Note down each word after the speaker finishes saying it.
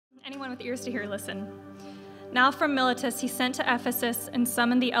Anyone with ears to hear, listen. Now from Miletus he sent to Ephesus and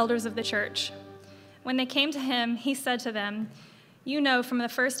summoned the elders of the church. When they came to him, he said to them, "You know from the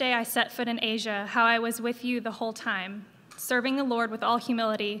first day I set foot in Asia how I was with you the whole time, serving the Lord with all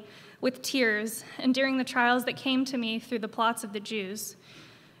humility, with tears, enduring the trials that came to me through the plots of the Jews.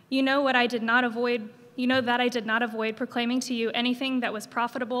 You know that I did not avoid proclaiming to you anything that was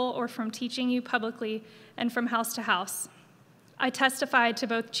profitable or from teaching you publicly and from house to house. I testified to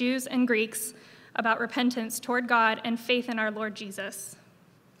both Jews and Greeks about repentance toward God and faith in our Lord Jesus.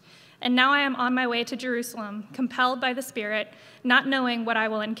 And now I am on my way to Jerusalem, compelled by the Spirit, not knowing what I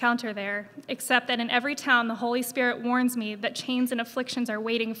will encounter there, except that in every town the Holy Spirit warns me that chains and afflictions are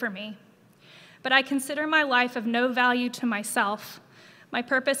waiting for me. But I consider my life of no value to myself. My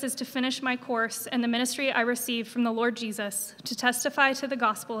purpose is to finish my course and the ministry I received from the Lord Jesus, to testify to the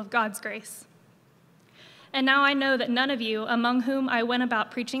gospel of God's grace. And now I know that none of you, among whom I went about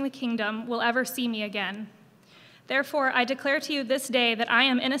preaching the kingdom, will ever see me again. Therefore, I declare to you this day that I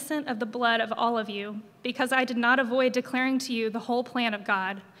am innocent of the blood of all of you, because I did not avoid declaring to you the whole plan of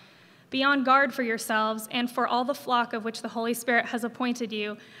God. Be on guard for yourselves and for all the flock of which the Holy Spirit has appointed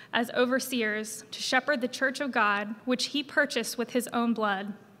you as overseers to shepherd the church of God, which he purchased with his own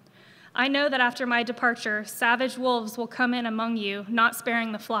blood. I know that after my departure, savage wolves will come in among you, not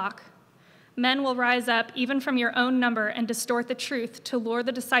sparing the flock. Men will rise up even from your own number and distort the truth to lure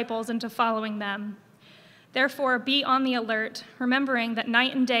the disciples into following them. Therefore, be on the alert, remembering that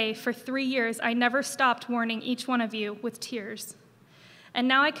night and day for 3 years I never stopped warning each one of you with tears. And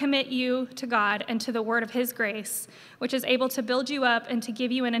now I commit you to God and to the word of his grace, which is able to build you up and to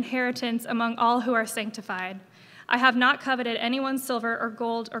give you an inheritance among all who are sanctified. I have not coveted anyone's silver or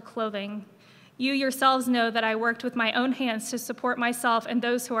gold or clothing. You yourselves know that I worked with my own hands to support myself and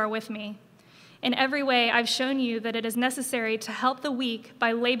those who are with me. In every way, I've shown you that it is necessary to help the weak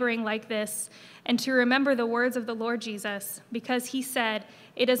by laboring like this and to remember the words of the Lord Jesus, because he said,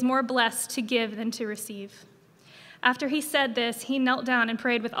 'It is more blessed to give than to receive.'" After he said this, he knelt down and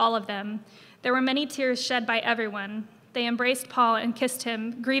prayed with all of them. There were many tears shed by everyone. They embraced Paul and kissed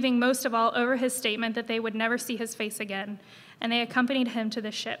him, grieving most of all over his statement that they would never see his face again, and they accompanied him to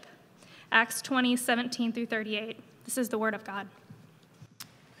the ship. Acts 20:17 through 38. This is the word of God.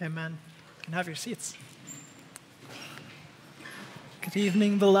 Amen. You can have your seats. Good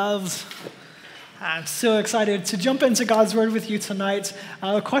evening, beloved. I'm so excited to jump into God's word with you tonight.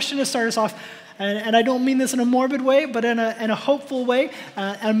 A question to start us off, and I don't mean this in a morbid way, but in a hopeful way,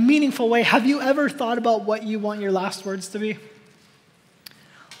 a meaningful way. Have you ever thought about what you want your last words to be?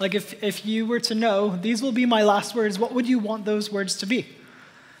 Like if you were to know, these will be my last words, what would you want those words to be?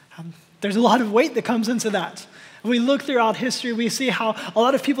 There's a lot of weight that comes into that. We look throughout history, we see how a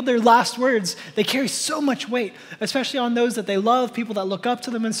lot of people, their last words, they carry so much weight, especially on those that they love, people that look up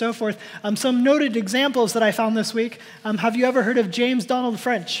to them and so forth. Some noted examples that I found this week. Have you ever heard of James Donald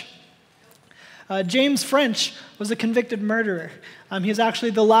French? James French was a convicted murderer. He was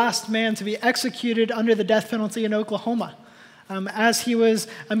actually the last man to be executed under the death penalty in Oklahoma. As he was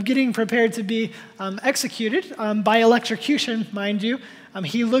getting prepared to be executed by electrocution, mind you,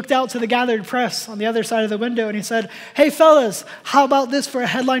 he looked out to the gathered press on the other side of the window and he said, "Hey fellas, how about this for a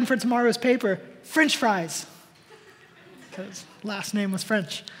headline for tomorrow's paper? French fries." Because last name was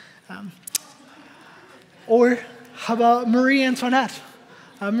French. Or how about Marie Antoinette?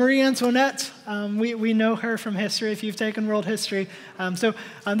 Marie Antoinette, we know her from history if you've taken world history.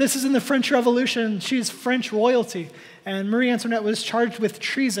 This is in the French Revolution. She's French royalty. And Marie Antoinette was charged with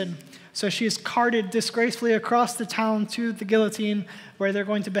treason. So she is carted disgracefully across the town to the guillotine where they're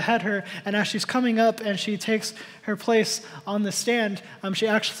going to behead her. And as she's coming up and she takes her place on the stand, she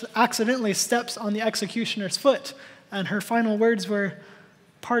accidentally steps on the executioner's foot. And her final words were,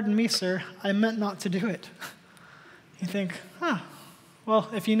 "Pardon me, sir, I meant not to do it." You think, well,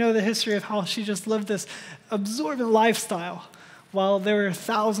 if you know the history of how she just lived this absorbent lifestyle while there were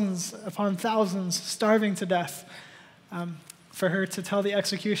thousands upon thousands starving to death, for her to tell the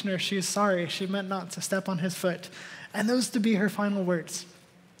executioner she's sorry, she meant not to step on his foot, and those to be her final words.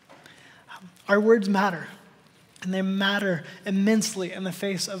 Our words matter, and they matter immensely in the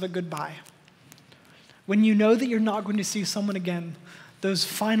face of a goodbye. When you know that you're not going to see someone again, those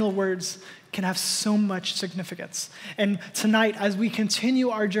final words can have so much significance. And tonight, as we continue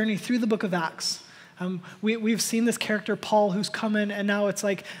our journey through the book of Acts, we've seen this character, Paul, who's come in, and now it's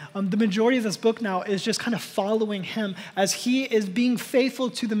like the majority of this book now is just kind of following him as he is being faithful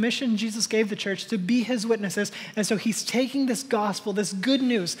to the mission Jesus gave the church to be his witnesses. And so he's taking this gospel, this good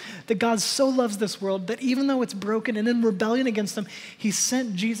news that God so loves this world that even though it's broken and in rebellion against him, he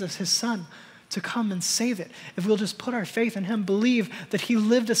sent Jesus, his son, to come and save it. If we'll just put our faith in him, believe that he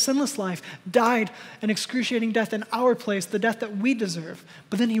lived a sinless life, died an excruciating death in our place, the death that we deserve,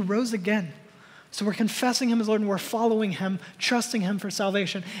 but then he rose again. So we're confessing him as Lord and we're following him, trusting him for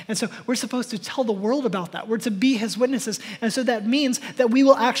salvation. And so we're supposed to tell the world about that. We're to be his witnesses. And so that means that we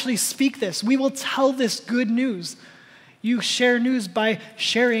will actually speak this. We will tell this good news. You share news by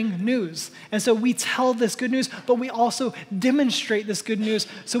sharing news. And so we tell this good news, but we also demonstrate this good news.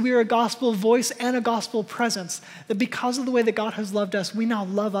 So we are a gospel voice and a gospel presence. That because of the way that God has loved us, we now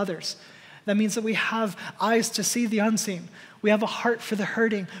love others. That means that we have eyes to see the unseen. We have a heart for the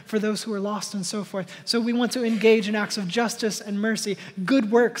hurting, for those who are lost and so forth. So we want to engage in acts of justice and mercy, good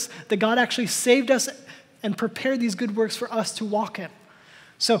works, that God actually saved us and prepared these good works for us to walk in.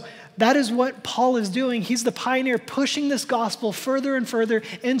 So that is what Paul is doing. He's the pioneer pushing this gospel further and further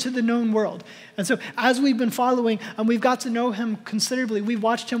into the known world. And so as we've been following, and we've got to know him considerably, we've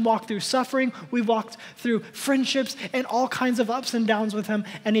watched him walk through suffering, we've walked through friendships and all kinds of ups and downs with him.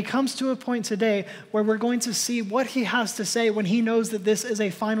 And he comes to a point today where we're going to see what he has to say when he knows that this is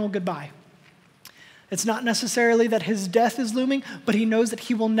a final goodbye. It's not necessarily that his death is looming, but he knows that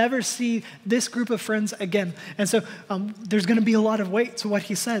he will never see this group of friends again. And so there's going to be a lot of weight to what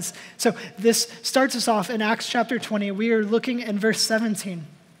he says. So this starts us off in Acts chapter 20. We are looking in verse 17.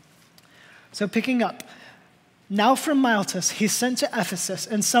 So picking up. Now from Miletus, he sent to Ephesus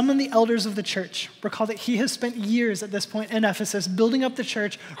and summoned the elders of the church. Recall that he has spent years at this point in Ephesus, building up the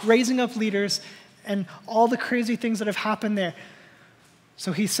church, raising up leaders, and all the crazy things that have happened there.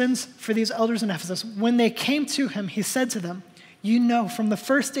 So he sends for these elders in Ephesus. When they came to him, he said to them, "You know from the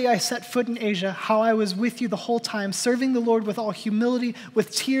first day I set foot in Asia how I was with you the whole time, serving the Lord with all humility,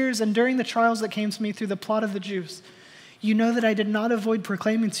 with tears, and during the trials that came to me through the plot of the Jews. You know that I did not avoid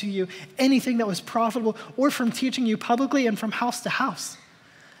proclaiming to you anything that was profitable or from teaching you publicly and from house to house.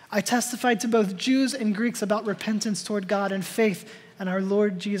 I testified to both Jews and Greeks about repentance toward God and faith in our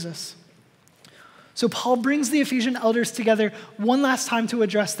Lord Jesus." So Paul brings the Ephesian elders together one last time to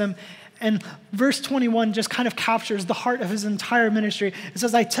address them. And verse 21 just kind of captures the heart of his entire ministry. It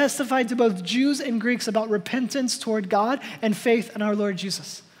says, "I testified to both Jews and Greeks about repentance toward God and faith in our Lord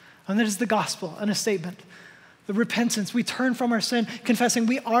Jesus." And that is the gospel and a statement. The repentance, we turn from our sin, confessing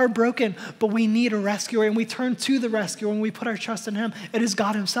we are broken, but we need a rescuer. And we turn to the rescuer when we put our trust in him. It is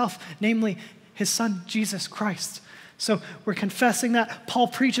God himself, namely his son, Jesus Christ. So we're confessing that. Paul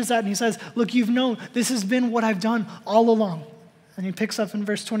preaches that and he says, look, you've known this has been what I've done all along. And he picks up in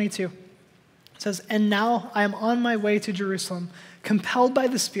verse 22. It says, "And now I am on my way to Jerusalem, compelled by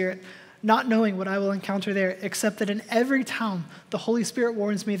the Spirit, not knowing what I will encounter there, except that in every town the Holy Spirit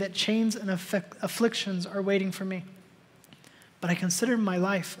warns me that chains and afflictions are waiting for me. But I consider my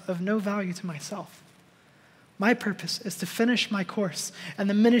life of no value to myself. My purpose is to finish my course and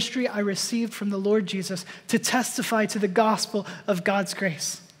the ministry I received from the Lord Jesus to testify to the gospel of God's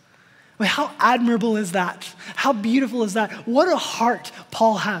grace." I mean, how admirable is that? How beautiful is that? What a heart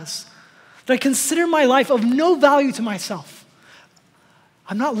Paul has. That I consider my life of no value to myself.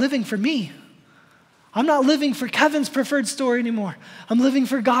 I'm not living for me. I'm not living for Kevin's preferred story anymore. I'm living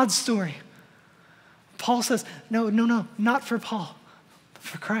for God's story. Paul says, no, not for Paul, but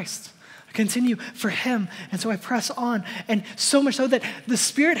for Christ. I continue for him, and so I press on. And so much so that the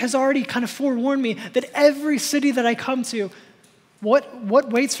Spirit has already kind of forewarned me that every city that I come to, what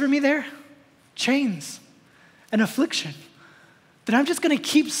waits for me there? Chains and affliction. That I'm just going to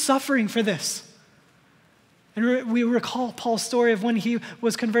keep suffering for this. And we recall Paul's story of when he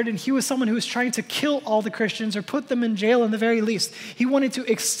was converted. He was someone who was trying to kill all the Christians or put them in jail in the very least. He wanted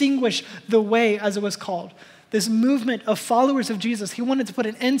to extinguish the way, as it was called. This movement of followers of Jesus, he wanted to put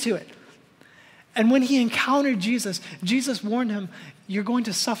an end to it. And when he encountered Jesus, Jesus warned him, "You're going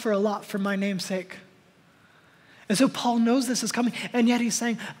to suffer a lot for my name's sake." And so Paul knows this is coming, and yet he's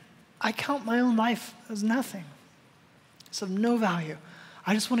saying, I count my own life as nothing. It's of no value.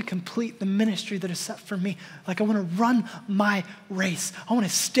 I just want to complete the ministry that is set for me. Like I want to run my race. I want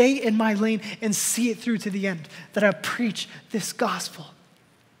to stay in my lane and see it through to the end, that I preach this gospel.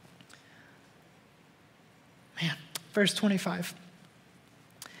 Man, verse 25.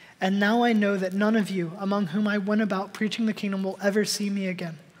 "And now I know that none of you among whom I went about preaching the kingdom will ever see me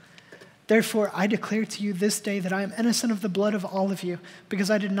again. Therefore, I declare to you this day that I am innocent of the blood of all of you,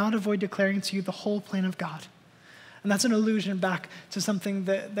 because I did not avoid declaring to you the whole plan of God." And that's an allusion back to something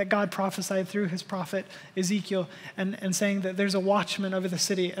that God prophesied through his prophet Ezekiel, and saying that there's a watchman over the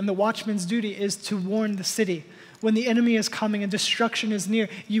city, and the watchman's duty is to warn the city. When the enemy is coming and destruction is near,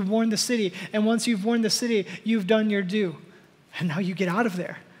 you warn the city. And once you've warned the city, you've done your due. And now you get out of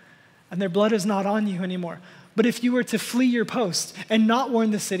there. And their blood is not on you anymore. But if you were to flee your post and not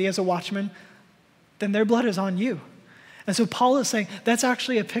warn the city as a watchman, then their blood is on you. And so Paul is saying that's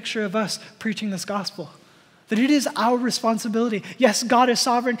actually a picture of us preaching this gospel. That it is our responsibility. Yes, God is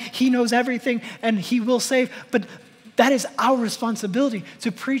sovereign. He knows everything and he will save. But that is our responsibility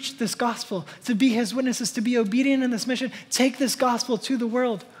to preach this gospel, to be his witnesses, to be obedient in this mission, take this gospel to the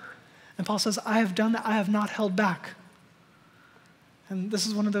world. And Paul says, I have done that. I have not held back. And this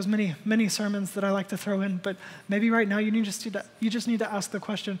is one of those many sermons that I like to throw in. But maybe right now you just need to ask the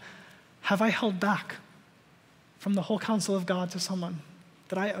question, have I held back from the whole counsel of God to someone?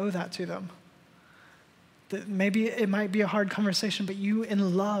 That I owe that to them? That maybe it might be a hard conversation, but you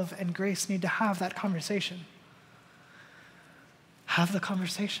in love and grace need to have that conversation. Have the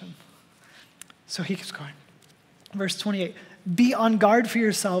conversation. So he keeps going. Verse 28, be on guard for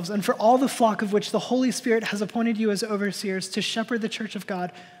yourselves and for all the flock of which the Holy Spirit has appointed you as overseers to shepherd the church of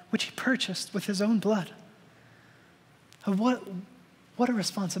God, which he purchased with his own blood. What a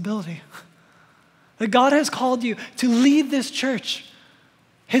responsibility. That God has called you to lead this church,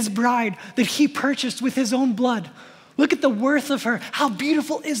 his bride, that he purchased with his own blood. Look at the worth of her. How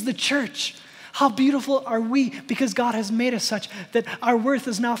beautiful is the church? How beautiful are we? Because God has made us such that our worth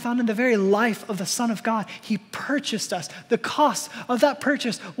is now found in the very life of the Son of God. He purchased us. The cost of that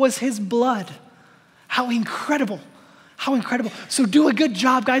purchase was his blood. How incredible. How incredible. So do a good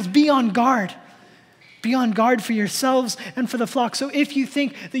job, guys. Be on guard. Be on guard for yourselves and for the flock. So if you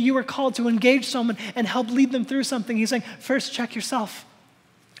think that you are called to engage someone and help lead them through something, he's saying, first check yourself.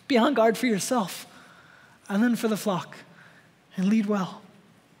 Be on guard for yourself. And then for the flock. And lead well.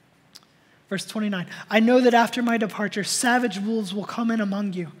 Verse 29, I know that after my departure, savage wolves will come in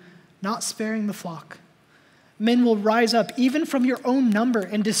among you, not sparing the flock. Men will rise up even from your own number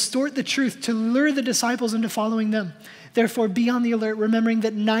and distort the truth to lure the disciples into following them. Therefore, be on the alert, remembering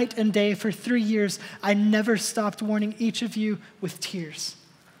that night and day for 3 years, I never stopped warning each of you with tears.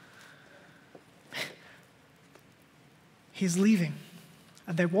 He's leaving,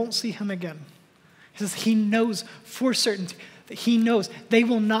 and they won't see him again. He says he knows for certainty that he knows they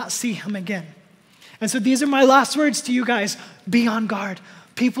will not see him again. And so these are my last words to you guys. Be on guard.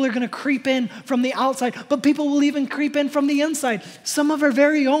 People are going to creep in from the outside, but people will even creep in from the inside. Some of our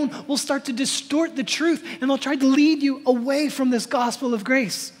very own will start to distort the truth, and they'll try to lead you away from this gospel of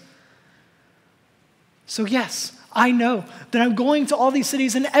grace. So yes, I know that I'm going to all these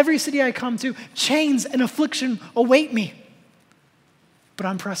cities, and every city I come to, chains and affliction await me. But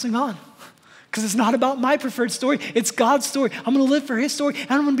I'm pressing on. Because it's not about my preferred story. It's God's story. I'm going to live for his story,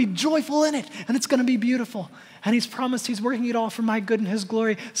 and I'm going to be joyful in it, and it's going to be beautiful. And he's promised he's working it all for my good and his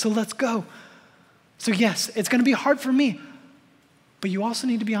glory, so let's go. So yes, it's going to be hard for me, but you also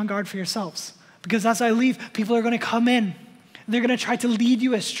need to be on guard for yourselves. Because as I leave, people are going to come in. They're going to try to lead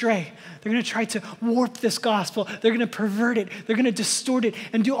you astray. They're going to try to warp this gospel. They're going to pervert it. They're going to distort it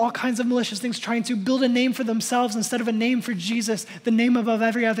and do all kinds of malicious things, trying to build a name for themselves instead of a name for Jesus, the name above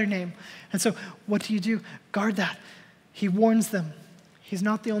every other name. And so what do? Guard that. He warns them. He's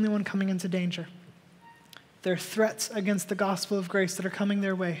not the only one coming into danger. There are threats against the gospel of grace that are coming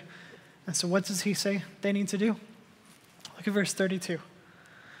their way. And so what does he say they need to do? Look at verse 32.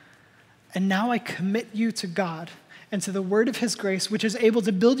 And now I commit you to God and to the word of his grace, which is able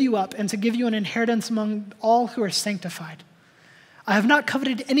to build you up and to give you an inheritance among all who are sanctified. I have not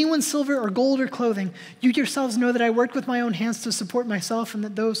coveted anyone's silver or gold or clothing. You yourselves know that I worked with my own hands to support myself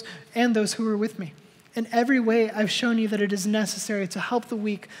and those who were with me. In every way, I've shown you that it is necessary to help the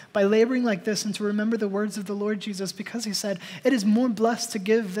weak by laboring like this and to remember the words of the Lord Jesus, because he said, it is more blessed to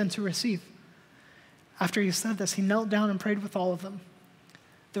give than to receive. After he said this, he knelt down and prayed with all of them.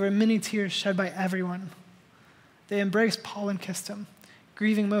 There were many tears shed by everyone. They embraced Paul and kissed him,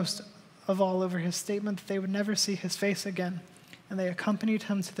 grieving most of all over his statement that they would never see his face again, and they accompanied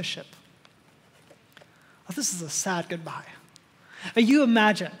him to the ship. Oh, this is a sad goodbye. Now, you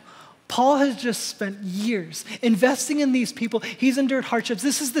imagine, Paul has just spent years investing in these people. He's endured hardships.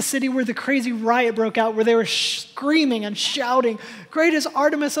 This is the city where the crazy riot broke out, where they were screaming and shouting, "Great is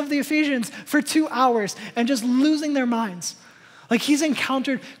Artemis of the Ephesians," for 2 hours and just losing their minds. Like, he's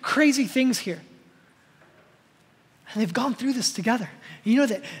encountered crazy things here. And they've gone through this together. You know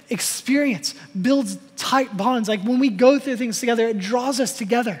that experience builds tight bonds. Like, when we go through things together, it draws us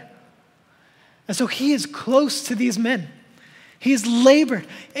together. And so he is close to these men. He's labored.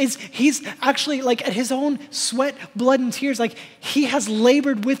 He's actually, like, at his own sweat, blood, and tears, like, he has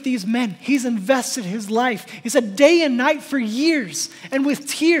labored with these men. He's invested his life. He said, day and night for years, and with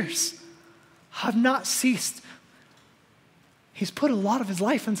tears have not ceased. He's put a lot of his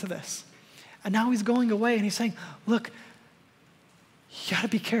life into this. And now he's going away, and he's saying, look, you got to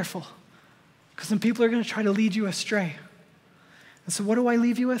be careful, because some people are going to try to lead you astray. And so what do I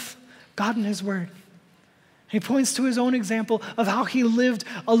leave you with? God and his word. He points to his own example of how he lived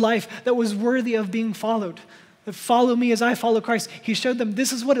a life that was worthy of being followed. That follow me as I follow Christ. He showed them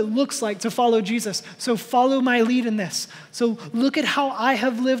this is what it looks like to follow Jesus. So follow my lead in this. So look at how I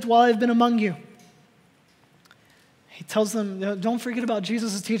have lived while I've been among you. He tells them, don't forget about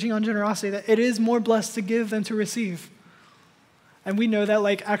Jesus' teaching on generosity, that it is more blessed to give than to receive. And we know that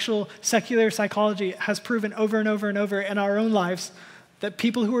like actual secular psychology has proven over and over and over in our own lives that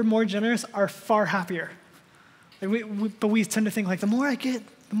people who are more generous are far happier. But we tend to think like the more I get,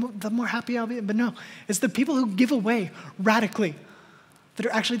 the more happy I'll be. But no, it's the people who give away radically that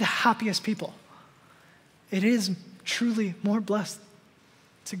are actually the happiest people. It is truly more blessed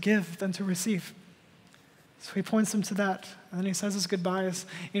to give than to receive. So he points them to that, and then he says his goodbyes.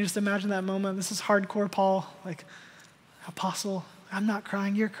 You just imagine that moment. This is hardcore Paul, like, apostle, I'm not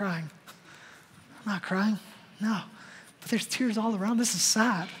crying, you're crying. I'm not crying, no. But there's tears all around. This is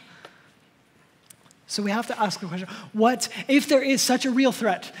sad. So we have to ask the question, what if there is such a real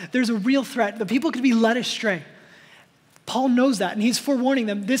threat? There's a real threat that people could be led astray. Paul knows that, and he's forewarning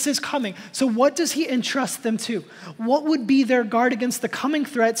them, this is coming. So what does he entrust them to? What would be their guard against the coming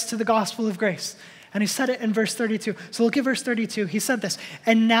threats to the gospel of grace? And he said it in verse 32. So look at verse 32. He said this,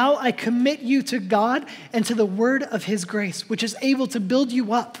 and now I commit you to God and to the word of his grace, which is able to build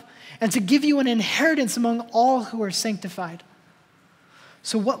you up and to give you an inheritance among all who are sanctified.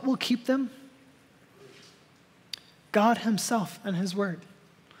 So what will keep them? God himself and his word.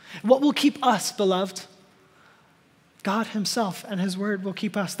 What will keep us, beloved? God himself and his word will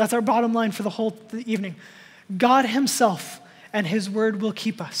keep us. That's our bottom line for the whole evening. God himself and his word will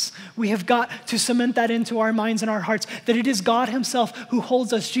keep us. We have got to cement that into our minds and our hearts, that it is God himself who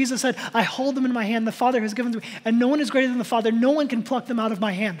holds us. Jesus said, I hold them in my hand. The Father has given them to me, and no one is greater than the Father. No one can pluck them out of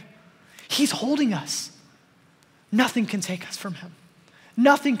my hand. He's holding us. Nothing can take us from him.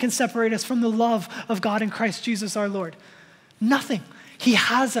 Nothing can separate us from the love of God in Christ Jesus our Lord. Nothing. He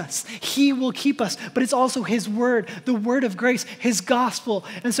has us. He will keep us. But it's also his word, the word of grace, his gospel.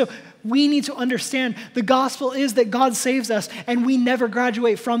 And so we need to understand the gospel is that God saves us, and we never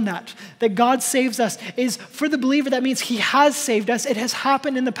graduate from that. That God saves us is, for the believer, that means he has saved us. It has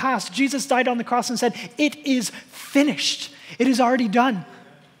happened in the past. Jesus died on the cross and said, it is finished. It is already done.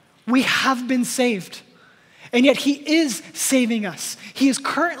 We have been saved. And yet he is saving us. He is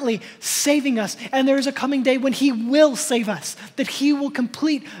currently saving us. And there is a coming day when he will save us, that he will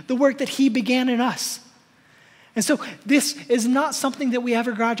complete the work that he began in us. And so this is not something that we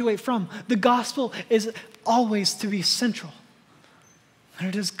ever graduate from. The gospel is always to be central. And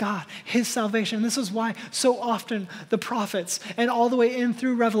it is God, his salvation. And this is why so often the prophets and all the way in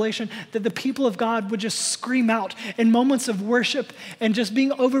through Revelation that the people of God would just scream out in moments of worship and just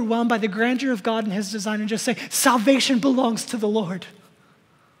being overwhelmed by the grandeur of God and his design and just say, salvation belongs to the Lord.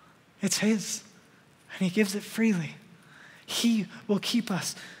 It's his, and he gives it freely. He will keep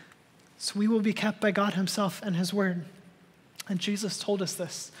us. So we will be kept by God himself and his word. And Jesus told us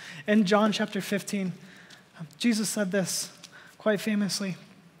this. In John chapter 15, Jesus said this quite famously.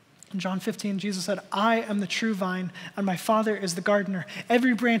 In John 15, Jesus said, I am the true vine, and my Father is the gardener.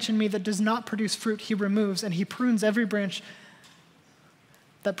 Every branch in me that does not produce fruit, he removes, and he prunes every branch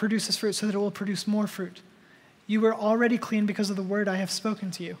that produces fruit so that it will produce more fruit. You are already clean because of the word I have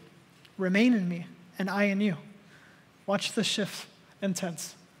spoken to you. Remain in me, and I in you. Watch the shift in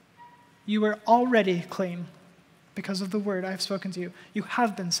tense. You are already clean because of the word I have spoken to you. You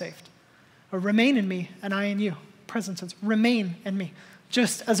have been saved. Or remain in me, and I in you. Present tense, remain in me.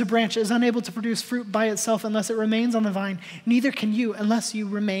 Just as a branch is unable to produce fruit by itself unless it remains on the vine, neither can you unless you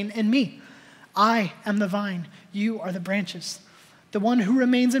remain in me. I am the vine, you are the branches. The one who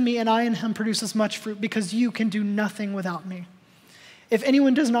remains in me and I in him produces much fruit, because you can do nothing without me. If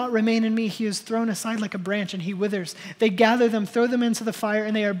anyone does not remain in me, he is thrown aside like a branch and he withers. They gather them, throw them into the fire,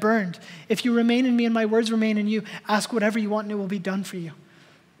 and they are burned. If you remain in me and my words remain in you, ask whatever you want and it will be done for you.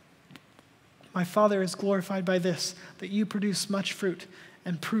 My Father is glorified by this, that you produce much fruit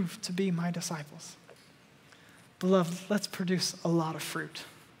and prove to be my disciples. Beloved, let's produce a lot of fruit.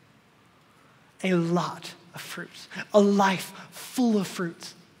 A lot of fruit. A life full of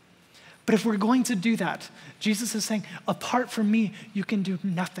fruit. But if we're going to do that, Jesus is saying, apart from me, you can do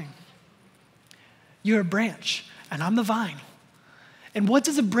nothing. You're a branch, and I'm the vine. And what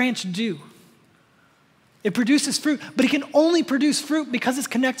does a branch do? It produces fruit, but it can only produce fruit because it's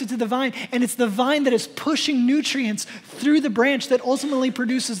connected to the vine, and it's the vine that is pushing nutrients through the branch that ultimately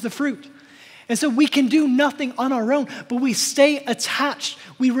produces the fruit. And so we can do nothing on our own, but we stay attached.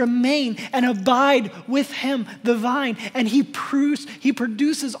 We remain and abide with him, the vine, and he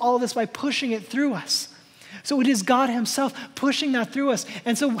produces all of this by pushing it through us. So it is God himself pushing that through us.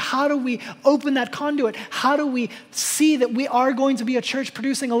 And so how do we open that conduit? How do we see that we are going to be a church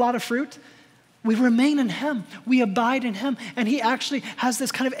producing a lot of fruit? We remain in him. We abide in him. And he actually has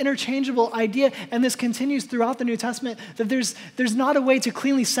this kind of interchangeable idea, and this continues throughout the New Testament, that there's not a way to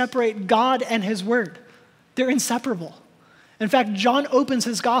cleanly separate God and his word. They're inseparable. In fact, John opens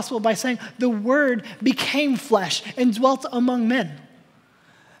his gospel by saying, the word became flesh and dwelt among men.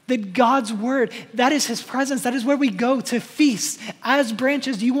 That God's word, that is his presence. That is where we go to feast. As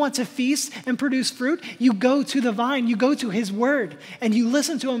branches, you want to feast and produce fruit? You go to the vine. You go to his word. And you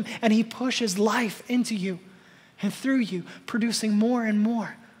listen to him. And he pushes life into you and through you, producing more and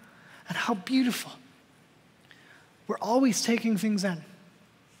more. And how beautiful. We're always taking things in.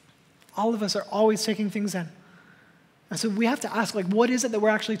 All of us are always taking things in. And so we have to ask, what is it that we're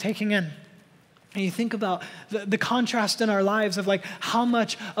actually taking in? And you think about the contrast in our lives of how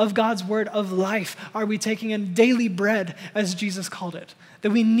much of God's word of life are we taking in? Daily bread, as Jesus called it.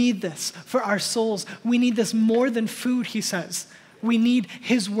 That we need this for our souls. We need this more than food, he says. We need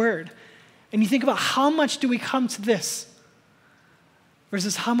his word. And you think about how much do we come to this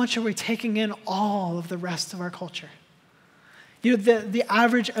versus how much are we taking in all of the rest of our culture? You know, the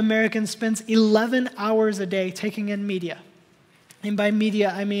average American spends 11 hours a day taking in media. And by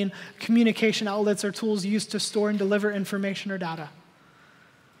media, I mean communication outlets or tools used to store and deliver information or data.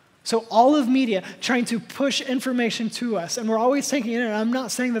 So all of media trying to push information to us, and we're always taking it in. I'm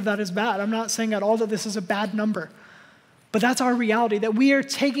not saying that is bad. I'm not saying at all that this is a bad number. But that's our reality, that we are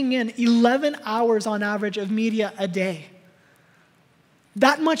taking in 11 hours on average of media a day.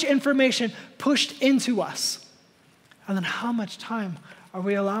 That much information pushed into us. And then how much time are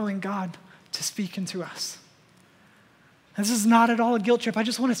we allowing God to speak into us? This is not at all a guilt trip. I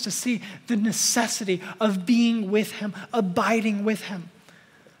just want us to see the necessity of being with him, abiding with him.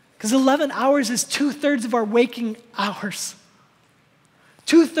 Because 11 hours is 2/3 of our waking hours.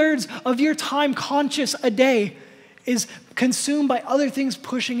 2/3 of your time conscious a day is consumed by other things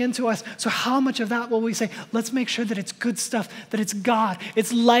pushing into us. So how much of that will we say, let's make sure that it's good stuff, that it's God,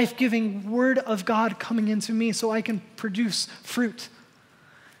 it's life-giving word of God coming into me so I can produce fruit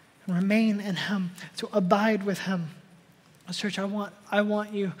and remain in him, to abide with him. Church, I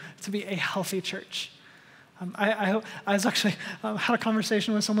want you to be a healthy church. I was actually had a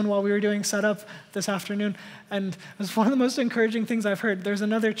conversation with someone while we were doing setup this afternoon, and it was one of the most encouraging things I've heard. There's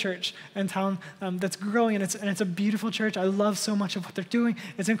another church in town that's growing, and it's a beautiful church. I love so much of what they're doing.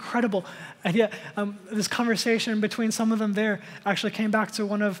 It's incredible. And yet, this conversation between some of them there actually came back to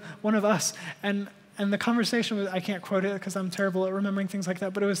one of us, and the conversation was, I can't quote it because I'm terrible at remembering things like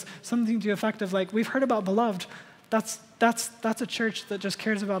that, but it was something to the effect of we've heard about Beloved. That's a church that just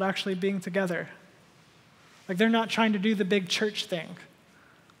cares about actually being together. They're not trying to do the big church thing.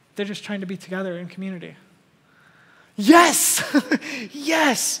 They're just trying to be together in community. Yes!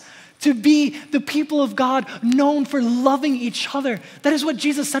 Yes! To be the people of God known for loving each other. That is what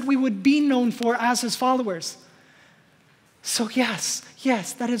Jesus said we would be known for as his followers. So yes,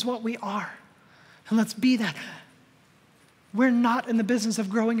 that is what we are. And let's be that. We're not in the business of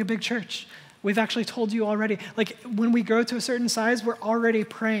growing a big church. We've actually told you already, when we grow to a certain size, we're already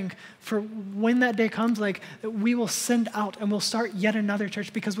praying for when that day comes, that we will send out and we'll start yet another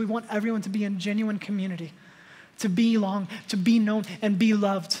church because we want everyone to be in genuine community, to belong, to be known, and be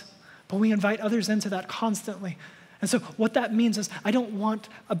loved. But we invite others into that constantly. And so what that means is I don't want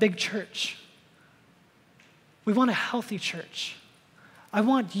a big church. We want a healthy church. I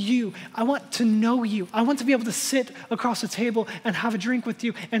want you. I want to know you. I want to be able to sit across the table and have a drink with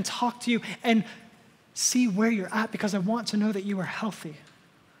you and talk to you and see where you're at because I want to know that you are healthy.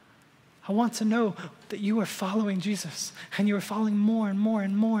 I want to know that you are following Jesus and you are falling more and more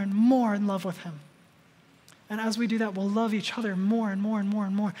and more and more in love with him. And as we do that, we'll love each other more and more and more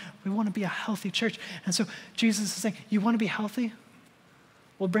and more. We want to be a healthy church. And so Jesus is saying, you want to be healthy?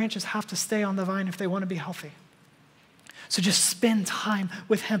 Well, branches have to stay on the vine if they want to be healthy. So just spend time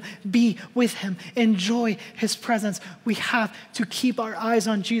with him, be with him, enjoy his presence. We have to keep our eyes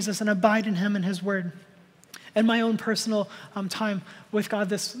on Jesus and abide in him and his word. And my own personal time with God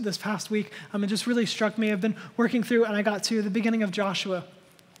this past week, it just really struck me. I've been working through and I got to the beginning of Joshua.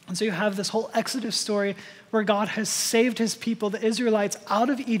 And so you have this whole Exodus story where God has saved his people, the Israelites, out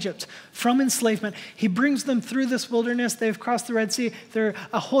of Egypt from enslavement. He brings them through this wilderness. They've crossed the Red Sea.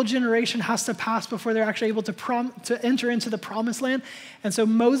 A whole generation has to pass before they're actually able to enter into the promised land. And so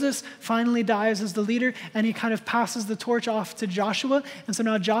Moses finally dies as the leader, and he kind of passes the torch off to Joshua. And so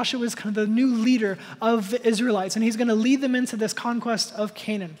now Joshua is kind of the new leader of the Israelites, and he's going to lead them into this conquest of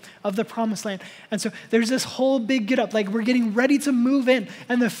Canaan, of the promised land. And so there's this whole big get up, we're getting ready to move in.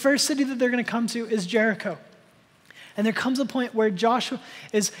 And the first city that they're going to come to is Jericho. And there comes a point where Joshua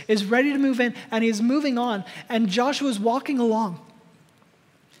is ready to move in, and he's moving on, and Joshua's walking along.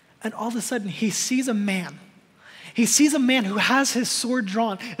 And all of a sudden, he sees a man. He sees a man who has his sword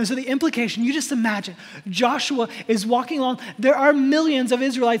drawn. And so the implication, you just imagine, Joshua is walking along. There are millions of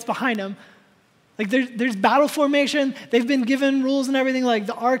Israelites behind him. Like there's battle formation. They've been given rules and everything. Like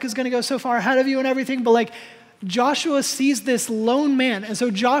the ark is going to go so far ahead of you and everything. But like Joshua sees this lone man. And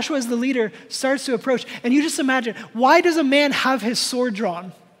so Joshua as the leader starts to approach. And you just imagine, why does a man have his sword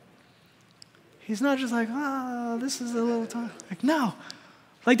drawn? He's not just like, this is a little time. Like, no.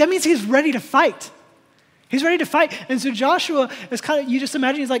 Like that means he's ready to fight. He's ready to fight. And so Joshua is kind of, you just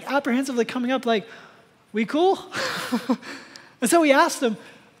imagine he's like apprehensively coming up like, we cool? And so he asked him,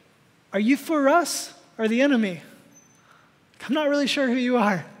 are you for us or the enemy? I'm not really sure who you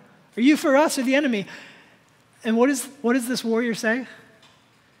are. Are you for us or the enemy? And what does this warrior say?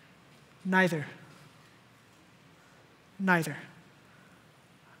 Neither. Neither.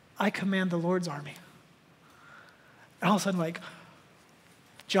 I command the Lord's army. And all of a sudden, like,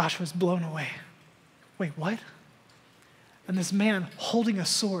 Joshua's blown away. Wait, what? And this man holding a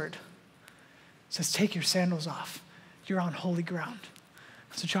sword says, take your sandals off. You're on holy ground.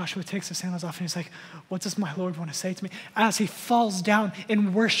 So Joshua takes his sandals off and he's like, what does my Lord want to say to me? As he falls down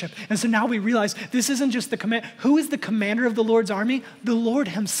in worship. And so now we realize this isn't just the command. Who is the commander of the Lord's army? The Lord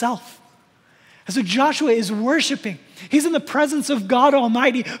himself. And so Joshua is worshiping. He's in the presence of God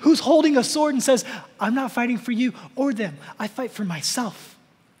Almighty who's holding a sword and says, I'm not fighting for you or them. I fight for myself.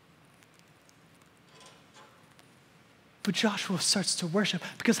 But Joshua starts to worship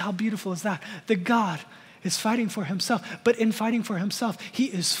because how beautiful is that? The God is fighting for himself, but in fighting for himself, he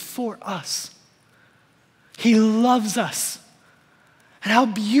is for us. He loves us. And how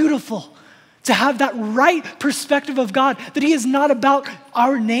beautiful to have that right perspective of God, that he is not about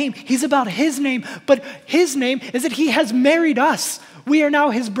our name, he's about his name, but his name is that he has married us. We are now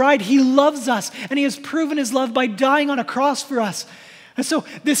his bride. He loves us, and he has proven his love by dying on a cross for us. And so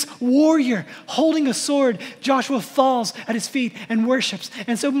this warrior holding a sword, Joshua falls at his feet and worships.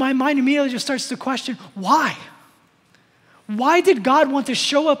 And so my mind immediately just starts to question, why? Why did God want to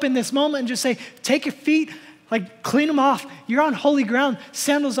show up in this moment and just say, take your feet, like clean them off. You're on holy ground,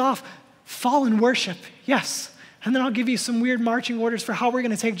 sandals off, fall and worship. Yes. And then I'll give you some weird marching orders for how we're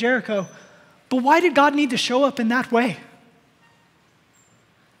going to take Jericho. But why did God need to show up in that way?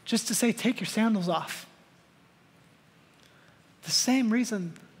 Just to say, take your sandals off. The same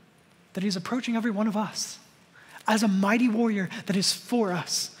reason that he's approaching every one of us as a mighty warrior that is for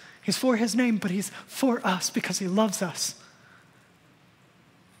us. He's for his name, but he's for us because he loves us.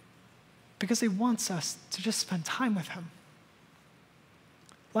 Because he wants us to just spend time with him.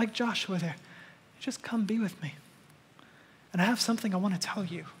 Like Joshua there, just come be with me. And I have something I want to tell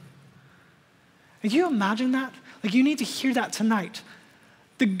you. Can you imagine that? Like you need to hear that tonight.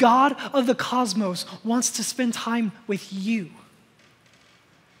 The God of the cosmos wants to spend time with you.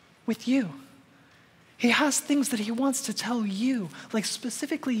 With you. He has things that he wants to tell you, like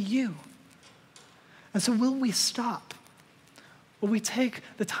specifically you. And so will we stop? Will we take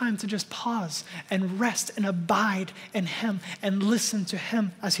the time to just pause and rest and abide in him and listen to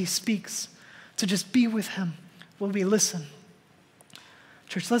him as he speaks? To just be with him? Will we listen?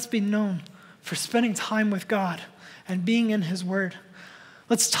 Church, let's be known for spending time with God and being in his word.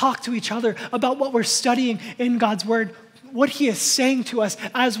 Let's talk to each other about what we're studying in God's word, what he is saying to us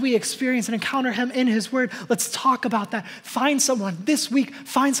as we experience and encounter him in his word. Let's talk about that. Find someone this week,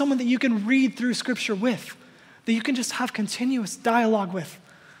 find someone that you can read through scripture with, that you can just have continuous dialogue with.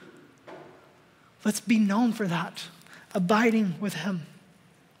 Let's be known for that, abiding with him.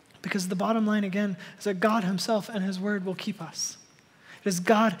 Because the bottom line again is that God himself and his word will keep us. It is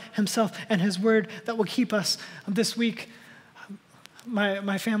God himself and his word that will keep us. This week,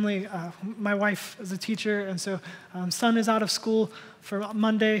 my family, my wife is a teacher, and so son is out of school for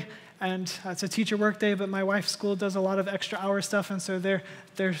Monday, and it's a teacher work day, but my wife's school does a lot of extra hour stuff, and so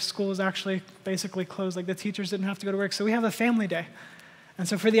their school is actually basically closed. Like the teachers didn't have to go to work, so we have a family day. And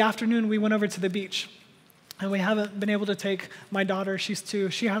so for the afternoon, we went over to the beach. And we haven't been able to take my daughter, she's 2.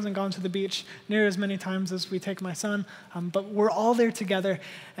 She hasn't gone to the beach near as many times as we take my son. But we're all there together.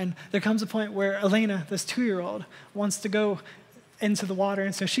 And there comes a point where Elena, this 2-year-old, wants to go into the water.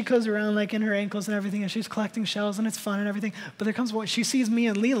 And so she goes around like in her ankles and everything, and she's collecting shells, and it's fun and everything. But there comes a point, she sees me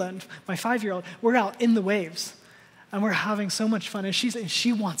and Leland, my 5-year-old, we're out in the waves. And we're having so much fun. And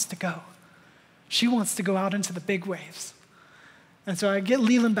she wants to go. She wants to go out into the big waves. And so I get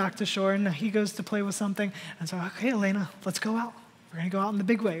Leland back to shore, and he goes to play with something. And so, okay, Elena, let's go out. We're going to go out in the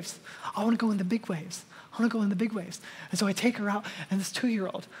big waves. I want to go in the big waves. I want to go in the big waves. And so I take her out, and this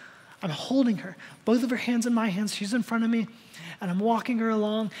 2-year-old, I'm holding her, both of her hands in my hands. She's in front of me, and I'm walking her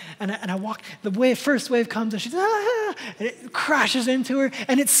along, and I walk. The first wave comes, and she's, and it crashes into her,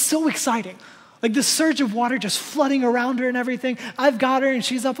 and it's so exciting. Like the surge of water just flooding around her and everything. I've got her, and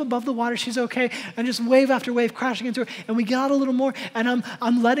she's up above the water. She's okay, and just wave after wave crashing into her, and we get out a little more, and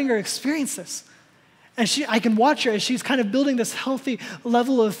I'm letting her experience this. And I can watch her as she's kind of building this healthy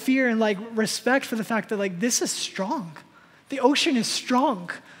level of fear and like respect for the fact that like this is strong. The ocean is strong.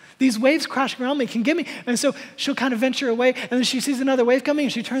 These waves crashing around me can get me. And so she'll kind of venture away, and then she sees another wave coming,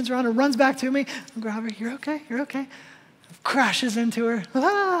 and she turns around and runs back to me. I grab her, you're okay, you're okay. Crashes into her.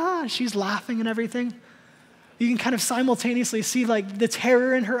 Ah, she's laughing and everything. You can kind of simultaneously see like the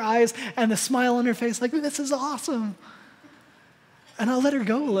terror in her eyes and the smile on her face, like, this is awesome. And I'll let her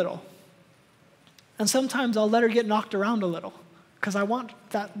go a little. And sometimes I'll let her get knocked around a little because I want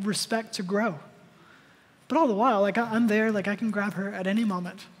that respect to grow. But all the while, like I'm there, like I can grab her at any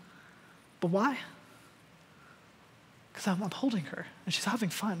moment. But why? Because I'm holding her, and she's having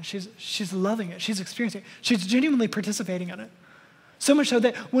fun. She's loving it. She's experiencing it. She's genuinely participating in it. So much so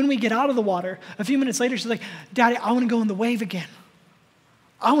that when we get out of the water, a few minutes later, she's like, Daddy, I want to go in the wave again.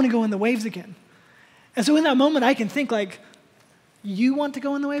 I want to go in the waves again. And so in that moment, I can think like, you want to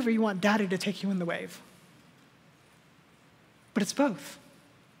go in the wave, or you want Daddy to take you in the wave? But it's both.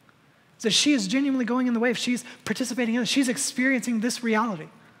 So she is genuinely going in the wave. She's participating in it. She's experiencing this reality.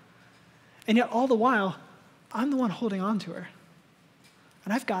 And yet all the while, I'm the one holding on to her.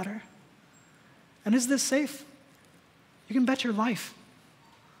 And I've got her. And is this safe? You can bet your life.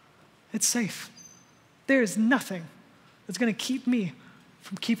 It's safe. There is nothing that's going to keep me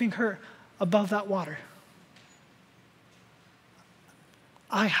from keeping her above that water.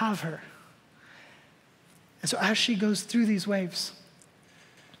 I have her. And so as she goes through these waves,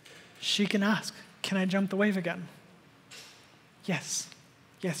 she can ask, can I jump the wave again? Yes.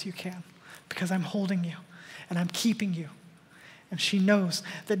 Yes, you can. Because I'm holding you and I'm keeping you. And she knows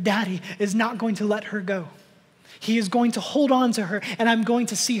that Daddy is not going to let her go. He is going to hold on to her, and I'm going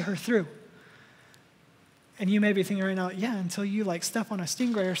to see her through. And you may be thinking right now, yeah, until you like step on a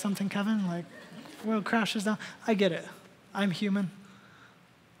stingray or something, Kevin, like the world crashes down. I get it. I'm human.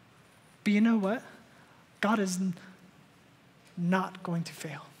 But you know what? God is not going to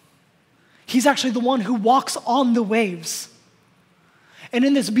fail. He's actually the one who walks on the waves. And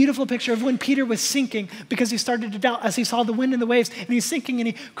in this beautiful picture of when Peter was sinking because he started to doubt as he saw the wind and the waves, and he's sinking and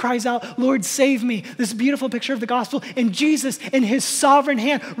he cries out, Lord, save me. This beautiful picture of the gospel. And Jesus, in his sovereign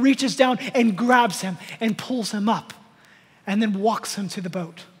hand, reaches down and grabs him and pulls him up and then walks him to the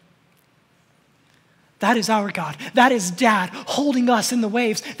boat. That is our God. That is Dad holding us in the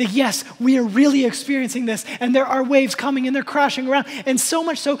waves. That yes, we are really experiencing this, and there are waves coming and they're crashing around. And so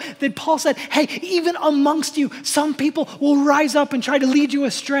much so that Paul said, hey, even amongst you, some people will rise up and try to lead you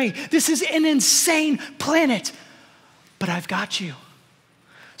astray. This is an insane planet, but I've got you.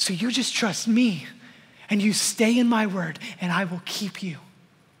 So you just trust me and you stay in my word and I will keep you.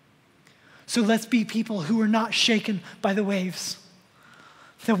 So let's be people who are not shaken by the waves.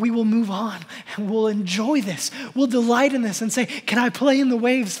 That we will move on and we'll enjoy this. We'll delight in this and say, can I play in the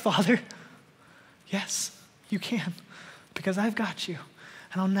waves, Father? Yes, you can, because I've got you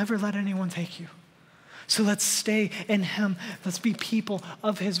and I'll never let anyone take you. So let's stay in him. Let's be people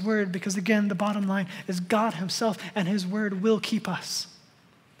of his word, because again, the bottom line is God himself and his word will keep us.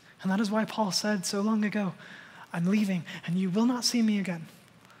 And that is why Paul said so long ago, I'm leaving and you will not see me again.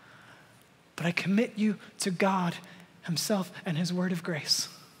 But I commit you to God himself and his word of grace,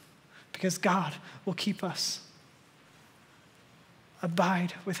 because God will keep us.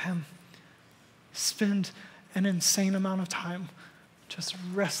 Abide with him. Spend an insane amount of time just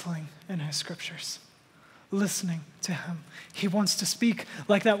wrestling in his scriptures, listening to him. He wants to speak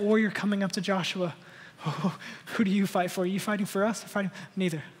like that warrior coming up to Joshua. Oh, who do you fight for? Are you fighting for us?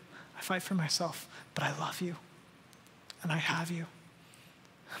 Neither. I fight for myself, but I love you and I have you.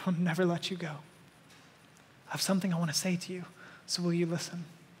 I'll never let you go. I have something I want to say to you, so will you listen?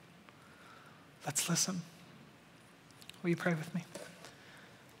 Let's listen. Will you pray with me?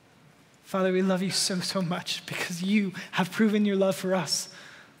 Father, we love you so, so much because you have proven your love for us.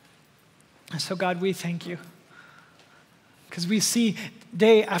 And so, God, we thank you. Because we see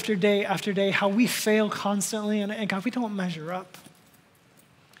day after day after day how we fail constantly, and God, we don't measure up.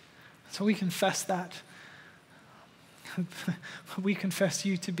 So we confess that. We confess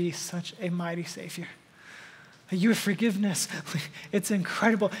you to be such a mighty Savior. Your forgiveness, it's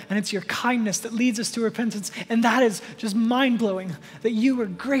incredible, and it's your kindness that leads us to repentance, and that is just mind-blowing, that you are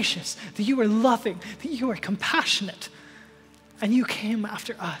gracious, that you are loving, that you are compassionate, and you came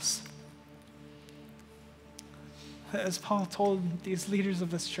after us. as Paul told these leaders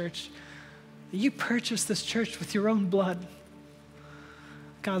of this church, you purchased this church with your own blood.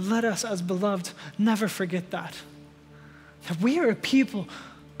 God, let us as beloved never forget that. That we are a people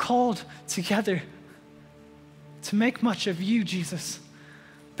called together to make much of you, Jesus,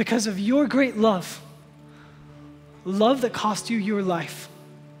 because of your great love that cost you your life.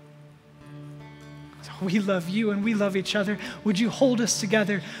 So we love you and we love each other. Would you hold us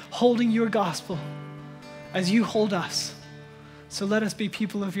together, holding your gospel as you hold us? So let us be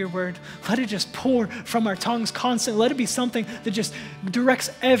people of your word. Let it just pour from our tongues constantly. Let it be something that just directs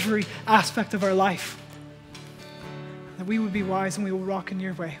every aspect of our life. That we would be wise and we will walk in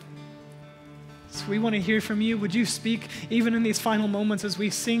your way. So we want to hear from you. Would you speak even in these final moments as we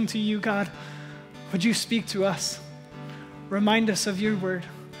sing to you, God? Would you speak to us? Remind us of your word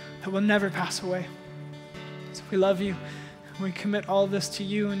that will never pass away. So we love you. We commit all this to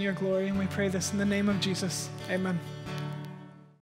you and your glory, and we pray this in the name of Jesus. Amen.